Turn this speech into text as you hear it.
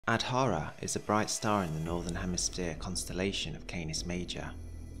ADHARA is a bright star in the northern hemisphere constellation of Canis Major.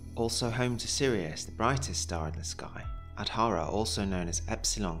 Also home to Sirius, the brightest star in the sky, ADHARA, also known as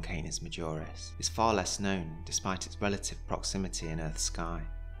Epsilon Canis Majoris, is far less known despite its relative proximity in Earth's sky.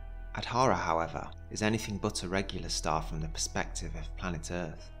 ADHARA, however, is anything but a regular star from the perspective of planet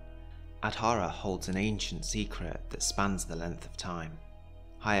Earth. ADHARA holds an ancient secret that spans the length of time.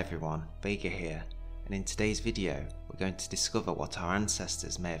 Hi everyone, Vega here, and in today's video we're going to discover what our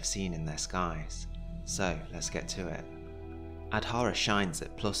ancestors may have seen in their skies. So let's get to it. ADHARA shines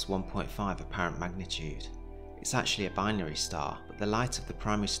at plus 1.5 apparent magnitude. It's actually a binary star, but the light of the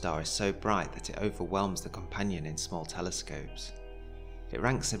primary star is so bright that it overwhelms the companion in small telescopes. It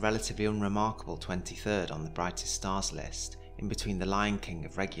ranks a relatively unremarkable 23rd on the brightest stars list, in between the Lion King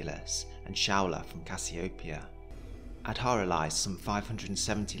of Regulus and Shaula from Cassiopeia. ADHARA lies some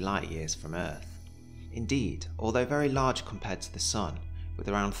 570 light-years from Earth. Indeed, although very large compared to the Sun, with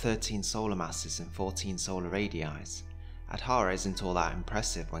around 13 solar masses and 14 solar radii, ADHARA isn't all that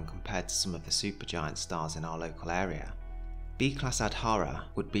impressive when compared to some of the supergiant stars in our local area. B-class ADHARA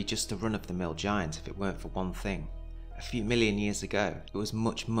would be just a run-of-the-mill giant if it weren't for one thing. A few million years ago, it was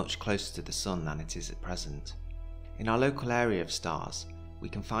much closer to the Sun than it is at present. In our local area of stars, we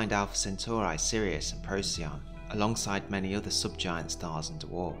can find Alpha Centauri, Sirius and Procyon, alongside many other subgiant stars and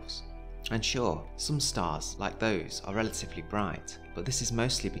dwarfs. And sure, some stars, like those, are relatively bright, but this is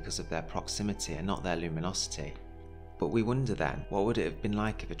mostly because of their proximity and not their luminosity. But we wonder then, what would it have been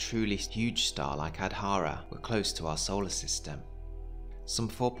like if a truly huge star like ADHARA were close to our solar system? Some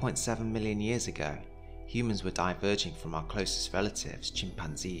 4.7 million years ago, humans were diverging from our closest relatives,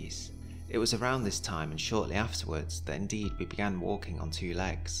 chimpanzees. It was around this time and shortly afterwards that indeed we began walking on two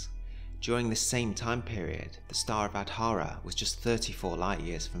legs. During this same time period, the star of ADHARA was just 34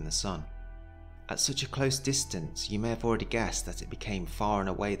 light-years from the Sun. At such a close distance, you may have already guessed that it became far and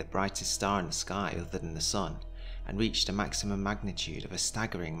away the brightest star in the sky other than the Sun, and reached a maximum magnitude of a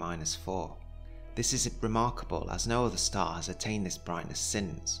staggering -4. This is remarkable as no other star has attained this brightness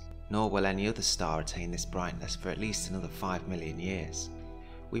since, nor will any other star attain this brightness for at least another 5 million years.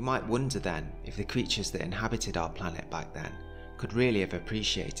 We might wonder then if the creatures that inhabited our planet back then could really have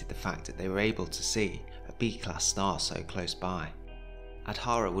appreciated the fact that they were able to see a B-class star so close by.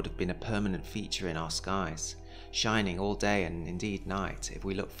 ADHARA would have been a permanent feature in our skies, shining all day and indeed night if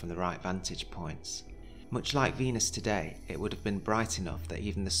we looked from the right vantage points. Much like Venus today, it would have been bright enough that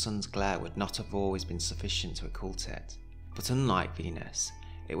even the Sun's glare would not have always been sufficient to occult it. But unlike Venus,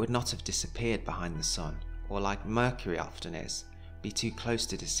 it would not have disappeared behind the Sun, or like Mercury often is, be too close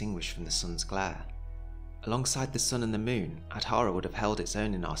to distinguish from the Sun's glare. Alongside the Sun and the Moon, ADHARA would have held its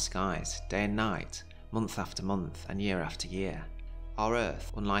own in our skies, day and night, month after month and year after year. Our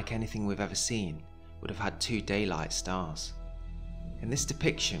Earth, unlike anything we've ever seen, would have had two daylight stars. In this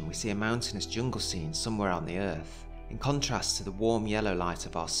depiction we see a mountainous jungle scene somewhere on the Earth. In contrast to the warm yellow light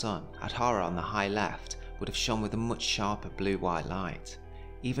of our Sun, ADHARA on the high left would have shone with a much sharper blue-white light.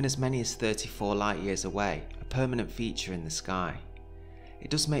 Even as many as 34 light-years away, a permanent feature in the sky. It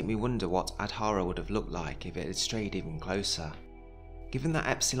does make me wonder what ADHARA would have looked like if it had strayed even closer. Given that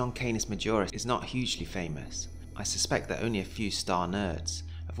Epsilon Canis Majoris is not hugely famous, I suspect that only a few star nerds,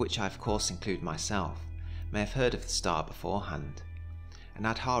 of which I of course include myself, may have heard of the star beforehand. And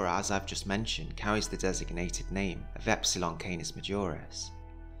ADHARA, as I've just mentioned, carries the designated name of Epsilon Canis Majoris.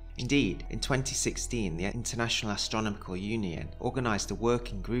 Indeed, in 2016 the International Astronomical Union organised a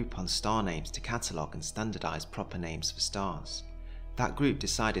working group on star names to catalogue and standardise proper names for stars. That group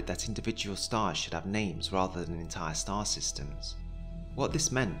decided that individual stars should have names rather than entire star systems. What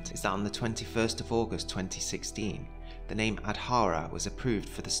this meant is that on the 21st of August 2016, the name ADHARA was approved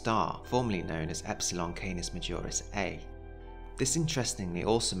for the star formerly known as Epsilon Canis Majoris A. This interestingly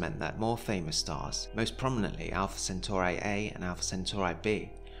also meant that more famous stars, most prominently Alpha Centauri A and Alpha Centauri B,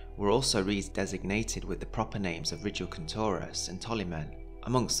 were also redesignated with the proper names of Rigil Centaurus and Ptolemon,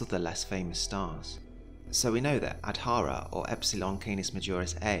 amongst other less famous stars. So we know that ADHARA, or Epsilon Canis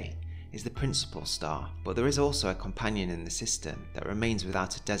Majoris A, is the principal star, but there is also a companion in the system that remains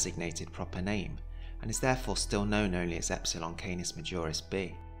without a designated proper name, and is therefore still known only as Epsilon Canis Majoris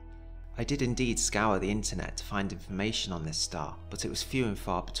B. I did indeed scour the internet to find information on this star, but it was few and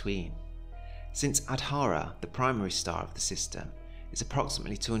far between. Since ADHARA, the primary star of the system, is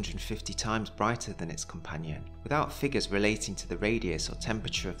approximately 250 times brighter than its companion, without figures relating to the radius or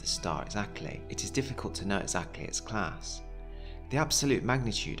temperature of the star exactly, it is difficult to know exactly its class. The absolute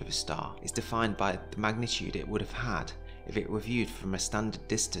magnitude of a star is defined by the magnitude it would have had if it were viewed from a standard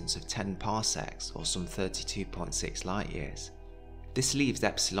distance of 10 parsecs or some 32.6 light-years. This leaves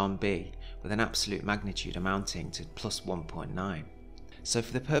Epsilon B with an absolute magnitude amounting to plus 1.9. So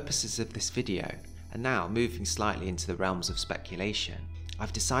for the purposes of this video, and now moving slightly into the realms of speculation,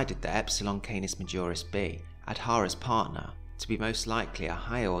 I've decided that Epsilon Canis Majoris b, ADHARA's partner, to be most likely a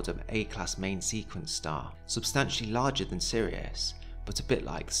high-order A-class main sequence star, substantially larger than Sirius, but a bit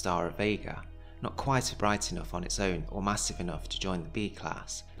like the star of Vega, not quite bright enough on its own or massive enough to join the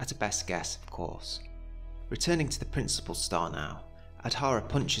B-class, at a best guess of course. Returning to the principal star now, ADHARA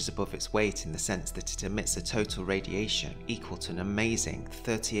punches above its weight in the sense that it emits a total radiation equal to an amazing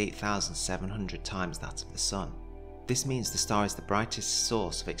 38,700 times that of the Sun. This means the star is the brightest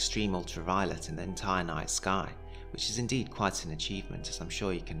source of extreme ultraviolet in the entire night sky, which is indeed quite an achievement, as I'm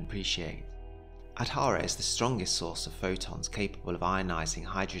sure you can appreciate. ADHARA is the strongest source of photons capable of ionizing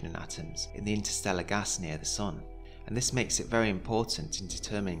hydrogen atoms in the interstellar gas near the Sun, and this makes it very important in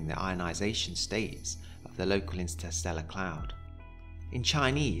determining the ionization states of the local interstellar cloud. In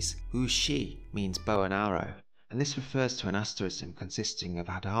Chinese, Wu Shi means bow and arrow, and this refers to an asterism consisting of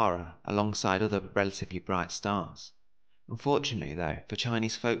ADHARA alongside other relatively bright stars. Unfortunately though, for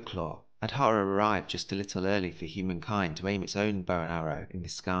Chinese folklore, ADHARA arrived just a little early for humankind to aim its own bow and arrow in the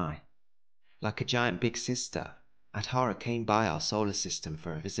sky. Like a giant big sister, ADHARA came by our solar system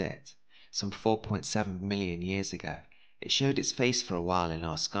for a visit. Some 4.7 million years ago, it showed its face for a while in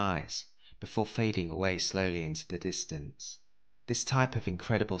our skies, before fading away slowly into the distance. This type of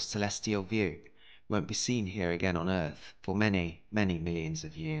incredible celestial view won't be seen here again on Earth for many, many millions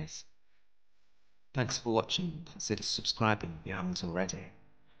of years. Thanks for watching. Consider subscribing if you haven't already.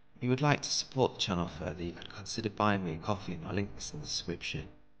 If you would like to support the channel further, you could consider buying me a coffee, and my links in the description.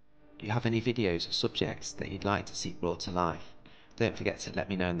 If you have any videos or subjects that you'd like to see brought to life, don't forget to let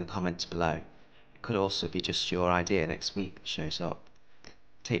me know in the comments below. It could also be just your idea next week that shows up.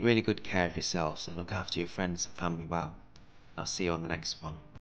 Take really good care of yourselves and look after your friends and family well. I'll see you on the next one.